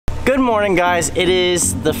morning, guys. It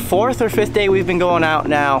is the 4th or 5th day we've been going out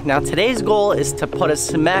now. Now today's goal is to put a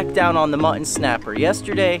smack down on the mutton snapper.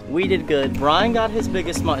 Yesterday we did good. Brian got his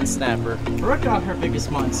biggest mutton snapper. Brooke got her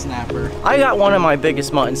biggest mutton snapper. I got one of my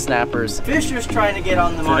biggest mutton snappers. Fisher's trying to get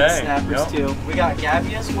on the mutton snappers too. We got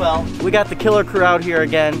Gabby as well. We got the killer crew out here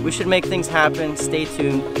again. We should make things happen. Stay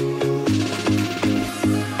tuned.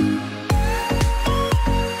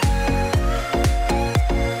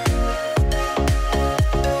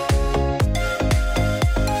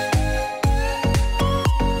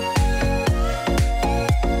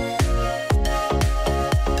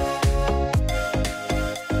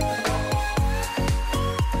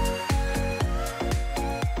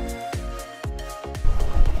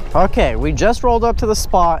 Okay, we just rolled up to the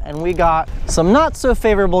spot and we got some not so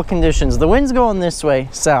favorable conditions. The wind's going this way,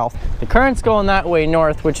 south. The current's going that way,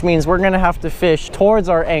 north, which means we're gonna have to fish towards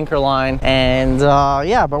our anchor line. And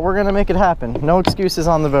yeah, but we're gonna make it happen. No excuses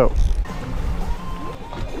on the boat.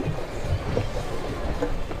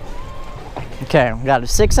 Okay, we got a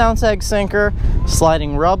 6-ounce egg sinker,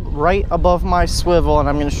 sliding rub right above my swivel, and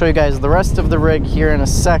I'm gonna show you guys the rest of the rig here in a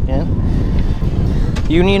second.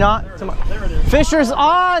 You need not. Fisher's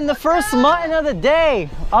on the first mutton of the day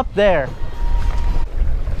up there.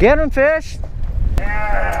 Get him, fish.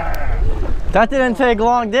 That didn't take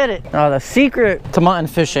long, did it? The secret to mutton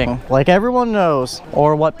fishing, like everyone knows,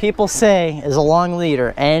 or what people say, is a long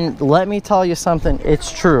leader. And let me tell you something,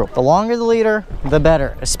 it's true. The longer the leader, the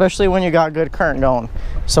better, especially when you got good current going.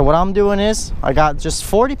 So what I'm doing is, I got just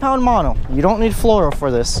 40-pound mono. You don't need fluoro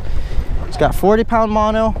for this. It's got 40-pound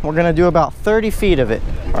mono. We're gonna do about 30 feet of it,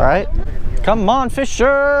 all right? Come on,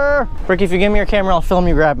 Fisher! Ricky, if you give me your camera, I'll film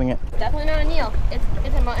you grabbing it. Definitely not a Neil. It's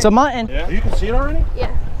a mutton. It's a mutton. Yeah, you can see it already?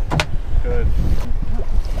 Yeah. Good.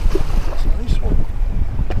 That's a nice one.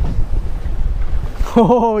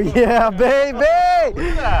 Oh, yeah, baby! Look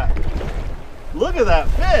at that. Look at that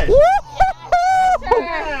fish. Sure.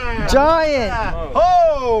 Giant!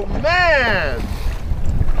 Oh, man!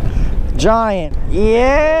 Giant.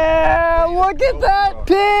 Yeah, look at that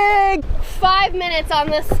pig! 5 minutes on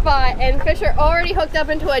this spot and Fisher already hooked up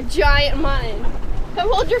into a giant mutton. Come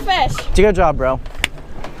hold your fish. It's a good job, bro.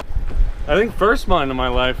 I think first mutton in my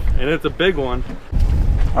life, and it's a big one.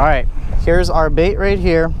 All right, here's our bait right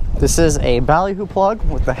here. This is a ballyhoo plug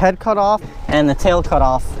with the head cut off and the tail cut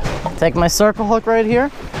off. Take my circle hook right here,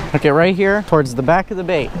 hook it right here towards the back of the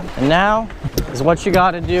bait. And now is what you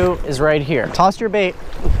gotta do is right here. Toss your bait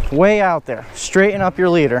way out there. Straighten up your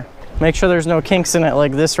leader. Make sure there's no kinks in it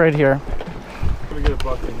like this right here.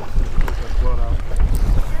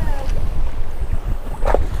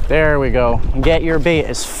 There we go. Get your bait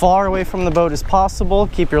as far away from the boat as possible.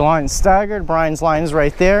 Keep your line staggered. Brian's line's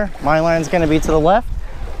right there. My line's gonna be to the left.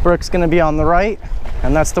 Brooke's gonna be on the right.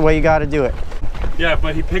 And that's the way you gotta do it. Yeah,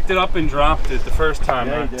 but he picked it up and dropped it the first time.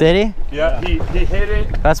 Yeah, he did he? Yeah, he hit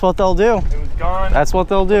it. That's what they'll do. It was gone. That's what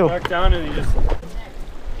they'll do. Back down and he just...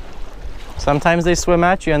 Sometimes they swim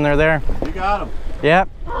at you and they're there. You got him. Yep.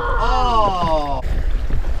 Oh!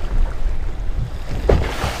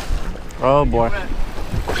 Oh boy.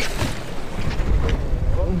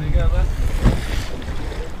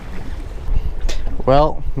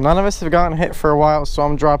 Well, none of us have gotten hit for a while, so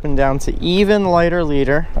I'm dropping down to even lighter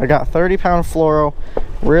leader. I got 30-pound fluoro,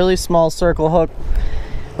 really small circle hook.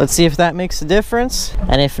 Let's see if that makes a difference.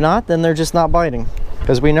 And if not, then they're just not biting,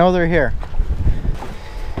 because we know they're here.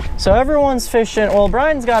 So everyone's fishing. Well,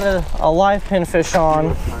 Brian's got a live pin fish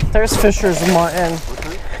on. There's Fisher's mutton.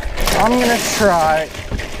 I'm gonna try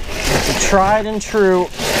the tried and true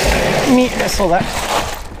meat missile that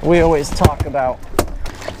we always talk about.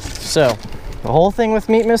 So the whole thing with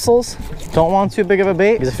meat missiles, don't want too big of a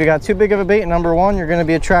bait, because if you got too big of a bait, number one, you're gonna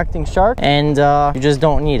be attracting shark, and you just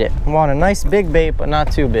don't need it. You want a nice big bait, but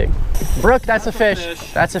not too big. Brooke, that's a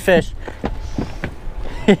fish. That's a fish.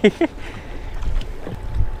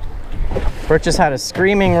 Brooke just had a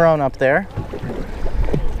screaming run up there.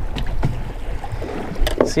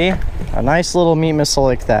 See? A nice little meat missile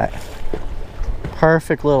like that.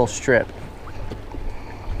 Perfect little strip.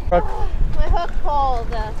 Brooke. My hook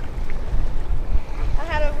pulled. I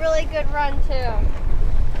had a really good run too.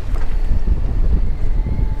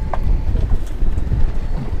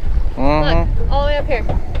 Look, all the way up here.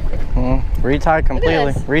 Retie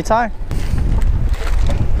completely. Retie.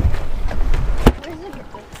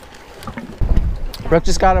 Brooke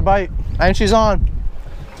just got a bite, and she's on.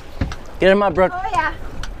 Get him up, Brooke. Oh yeah.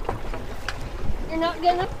 You're not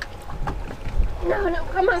gonna. No,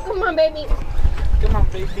 come on, baby. Come on,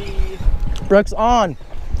 baby. Brooke's on.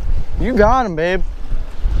 You got him, babe.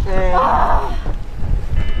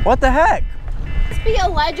 What the heck? must be a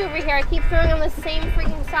ledge over here. I keep throwing on the same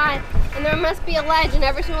freaking side, and there must be a ledge, and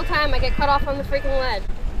every single time I get cut off on the freaking ledge.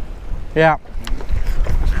 Yeah.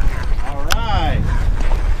 All right.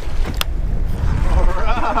 All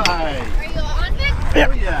right. Are you on, Vic? Yeah.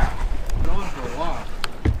 Oh yeah. Going for a walk.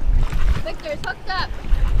 Victor's hooked up.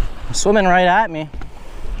 Swimming right at me.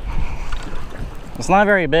 It's not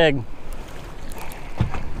very big.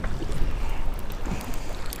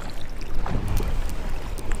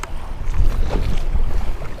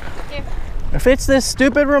 Here. If it's this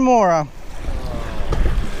stupid remora,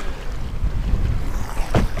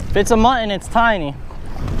 if it's a mutton, it's tiny.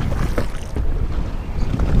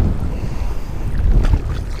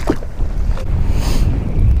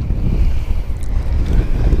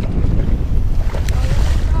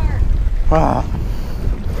 Ah.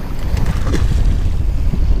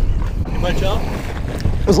 Much up?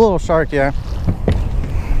 It was a little shark, yeah.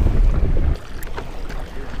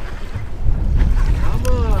 Come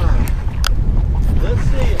on. Let's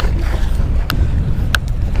see it.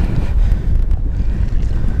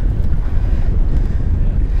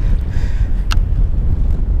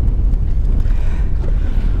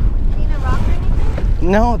 Need a rock or anything?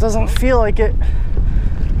 No, it doesn't feel like it.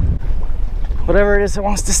 Whatever it is, it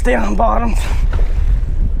wants to stay on bottom.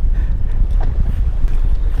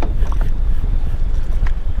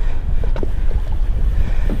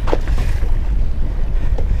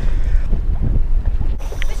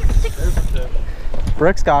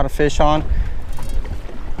 Rick's got a fish on.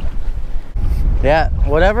 Yeah,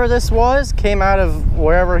 whatever this was came out of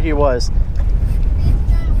wherever he was.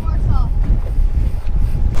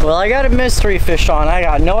 Well, I got a mystery fish on. I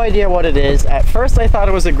got no idea what it is. At first I thought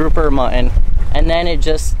it was a grouper mutton, and then it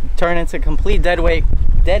just turned into complete dead weight,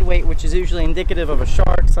 which is usually indicative of a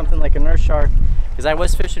shark, something like a nurse shark, because I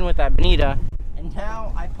was fishing with that bonita. And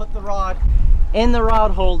now I put the rod in the rod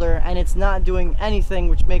holder and it's not doing anything,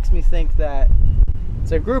 which makes me think that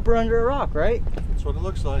it's a grouper under a rock, right? That's what it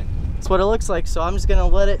looks like. That's what it looks like. So I'm just gonna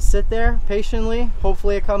let it sit there patiently.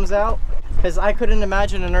 Hopefully it comes out, because I couldn't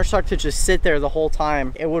imagine a nurse shark to just sit there the whole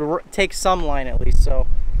time. It would take some line at least. So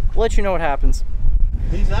we'll let you know what happens.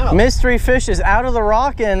 He's out. Mystery fish is out of the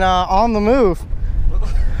rock and on the move.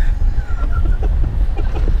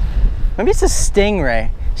 Maybe it's a stingray.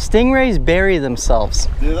 Stingrays bury themselves.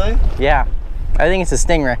 Do they? Yeah, I think it's a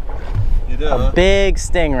stingray. You do, A big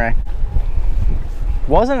stingray.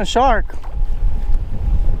 Wasn't a shark.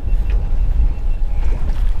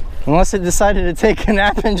 Unless it decided to take a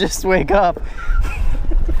nap and just wake up.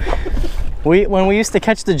 When we used to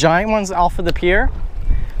catch the giant ones off of the pier,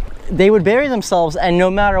 they would bury themselves, and no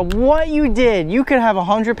matter what you did, you could have a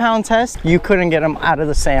 100-pound test, you couldn't get them out of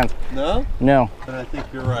the sand. No? No. But I think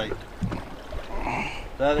you're right.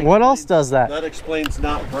 What else does that? That explains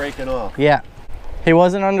not breaking off. Yeah. He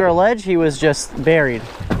wasn't under a ledge, he was just buried.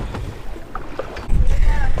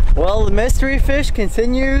 Well, the mystery fish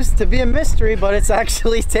continues to be a mystery, but it's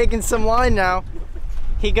actually taking some line now.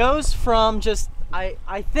 He goes from just, I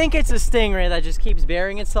think it's a stingray that just keeps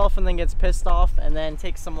burying itself and then gets pissed off and then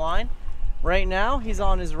takes some line. Right now, he's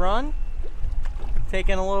on his run,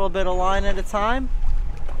 taking a little bit of line at a time.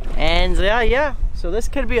 And yeah. So this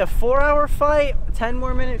could be a 4-hour fight, 10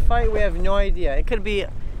 more minute fight, we have no idea. It could be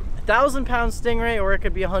a 1,000-pound stingray or it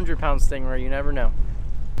could be a 100-pound stingray, you never know.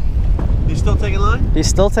 He's still taking line? He's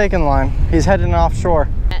still taking line. He's heading offshore.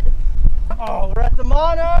 Oh, we're at the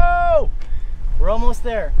mono! We're almost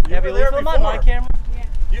there. You were there on my camera? Yeah.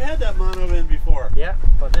 You had that mono in before. Yeah,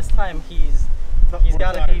 but this time he's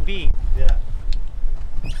got to be beat. Yeah.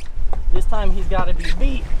 This time he's got to be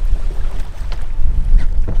beat.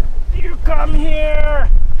 You come here!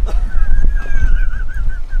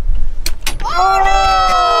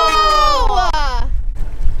 Oh!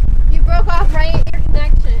 You broke off right at your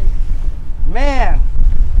connection. Man,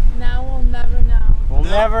 Now we'll never know. we'll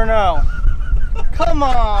never know. Come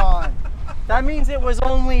on! That means it was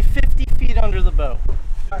only 50 feet under the boat.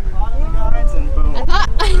 I thought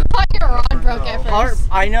your rod broke at first.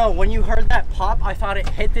 I know, when you heard that pop, I thought it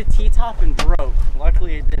hit the T-top and broke.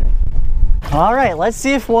 Luckily it didn't. All right, let's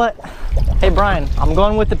see if what... Hey Brian, I'm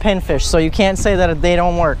going with the pinfish, so you can't say that they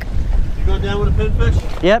don't work. You going down with a pinfish?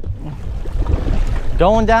 Yep.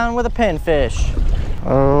 Going down with a pinfish.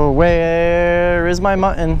 Oh, where is my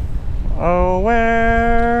mutton? Oh,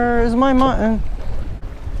 where is my mutton?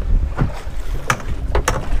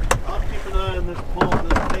 I'll keep an eye on this pole,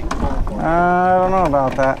 this big pole. I don't know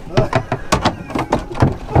about that.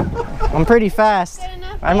 I'm pretty fast.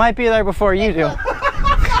 I might be there before you do.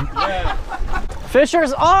 Yeah.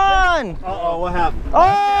 Fisher's on! Uh-oh, what happened?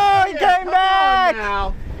 Oh, he came back!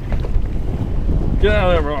 Now. Get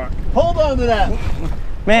out of there, rock. Hold on to that.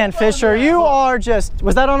 Man, Fisher, you are just,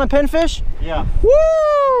 was that on a pinfish? Yeah.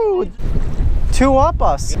 Woo! 2 up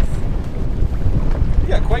us. You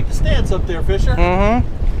got quite the stance up there, Fisher.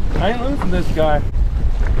 Mm-hmm. I ain't losing this guy.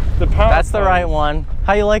 The power. That's the right one.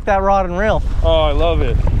 How you like that rod and reel? Oh, I love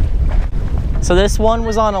it. So this one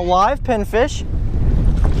was on a live pinfish.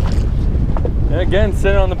 And again,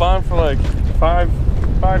 sitting on the bottom for like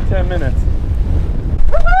 5-10 minutes.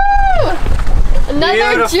 Woohoo!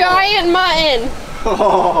 Another Beautiful. giant mutton.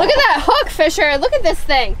 Oh. Look at that hook, Fisher. Look at this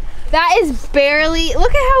thing. That is barely,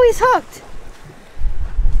 look at how he's hooked.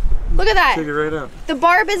 Look at that. Take it right out. The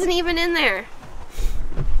barb isn't even in there.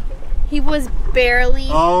 He was barely,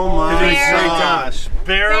 Oh my Barely. gosh.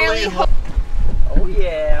 barely hooked. Oh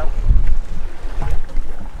yeah.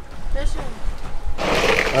 Fisher.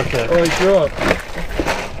 Okay. Oh, he threw up.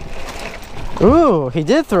 Ooh, he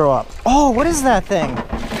did throw up. Oh, what is that thing?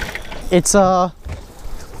 It's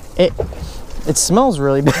it smells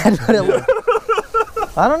really bad, but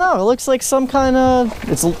I don't know. It looks like some kind of,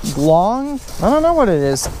 it's long. I don't know what it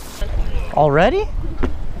is. Already?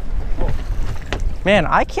 Man,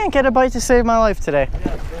 I can't get a bite to save my life today.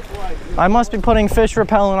 I must be putting fish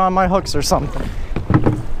repellent on my hooks or something.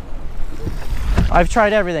 I've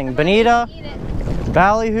tried everything. Bonita,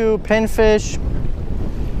 ballyhoo, pinfish.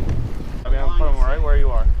 I mean, I'll put him right where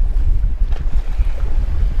you are.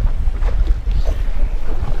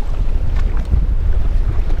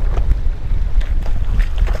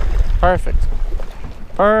 Perfect.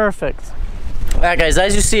 Perfect. Alright guys,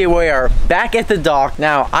 as you see, we are back at the dock.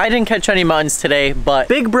 Now, I didn't catch any muttons today, but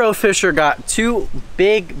Big Bro Fisher got 2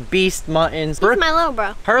 big beast muttons. He's my little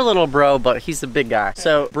bro. Her little bro, but he's the big guy.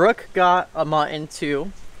 So Brooke got a mutton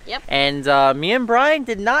too. Yep. And me and Brian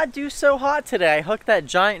did not do so hot today. I hooked that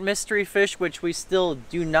giant mystery fish, which we still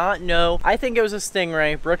do not know. I think it was a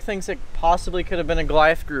stingray. Brooke thinks it possibly could have been a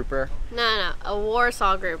Goliath grouper. No, a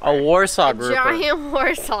Warsaw grouper. A Warsaw grouper. Giant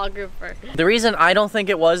Warsaw grouper. The reason I don't think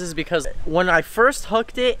it was is because when I first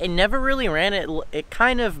hooked it, it never really ran. It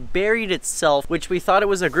kind of buried itself, which we thought it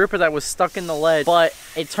was a grouper that was stuck in the ledge, but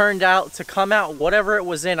it turned out to come out whatever it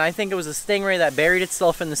was in. I think it was a stingray that buried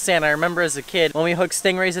itself in the sand. I remember as a kid, when we hooked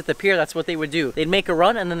stingrays at the pier, that's what they would do. They'd make a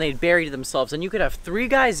run and then they'd bury themselves. And you could have 3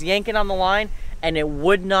 guys yanking on the line and it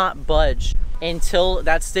would not budge until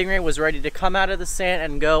that stingray was ready to come out of the sand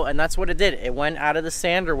and go, and that's what it did. It went out of the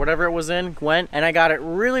sand or whatever it was in, went, and I got it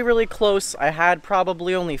really, really close. I had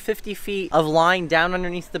probably only 50 feet of line down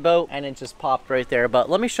underneath the boat, and it just popped right there. But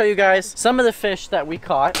let me show you guys some of the fish that we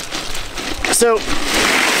caught. So,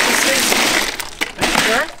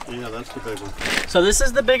 Yeah, that's the big one. So this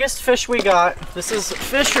is the biggest fish we got. This is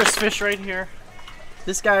Fisher's fish right here.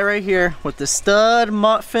 This guy right here with the stud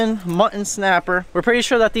mutton snapper. We're pretty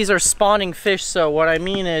sure that these are spawning fish, so what I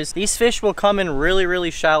mean is these fish will come in really, really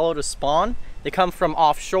shallow to spawn. They come from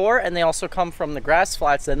offshore and they also come from the grass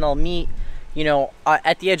flats, and they'll meet, you know,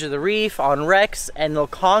 at the edge of the reef, on wrecks, and they'll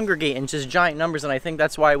congregate in just giant numbers. And I think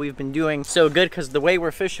that's why we've been doing so good, because the way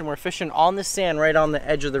we're fishing on the sand right on the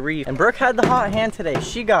edge of the reef. And Brooke had the hot hand today.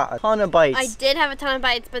 She got a ton of bites. I did have a ton of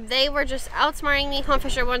bites, but they were just outsmarting me. Hold on,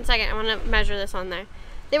 Fisher, 1 second. I want to measure this on there.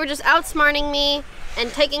 They were just outsmarting me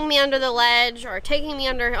and taking me under the ledge or taking me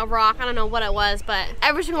under a rock. I don't know what it was, but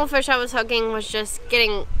every single fish I was hooking was just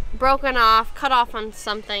getting broken off, cut off on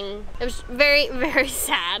something. It was very, very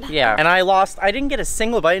sad. Yeah, and I didn't get a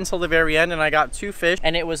single bite until the very end, and I got 2 fish,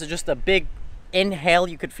 and it was just a big inhale.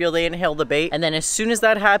 You could feel they inhaled the bait, and then as soon as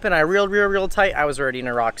that happened, I reeled real tight. I was already in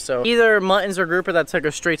a rock. So either muttons or grouper that took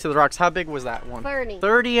us straight to the rocks. How big was that one?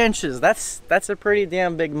 30 inches. That's a pretty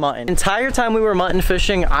damn big mutton. The entire time we were mutton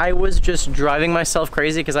fishing, I was just driving myself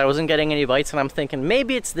crazy because I wasn't getting any bites, and I'm thinking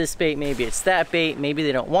maybe it's this bait, maybe it's that bait, maybe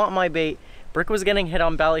they don't want my bait. Brooke was getting hit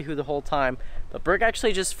on ballyhoo the whole time, but Brooke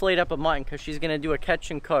actually just flayed up a mutton because she's gonna do a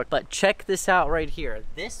catch and cook. But check this out right here.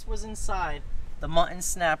 This was inside the mutton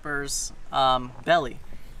snapper's belly.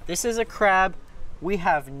 This is a crab. We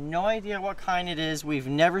have no idea what kind it is. We've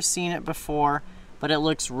never seen it before, but it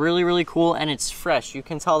looks really, really cool, and it's fresh. You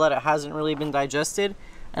can tell that it hasn't really been digested,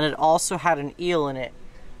 and it also had an eel in it,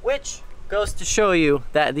 which goes to show you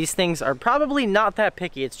that these things are probably not that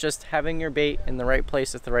picky. It's just having your bait in the right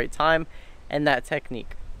place at the right time and that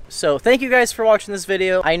technique. So thank you guys for watching this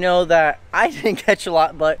video. I know that I didn't catch a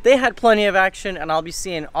lot, but they had plenty of action, and I'll be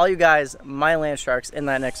seeing all you guys, my Landsharks, in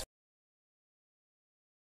that next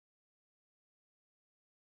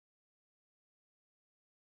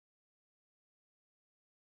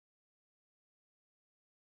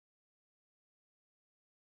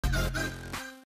video.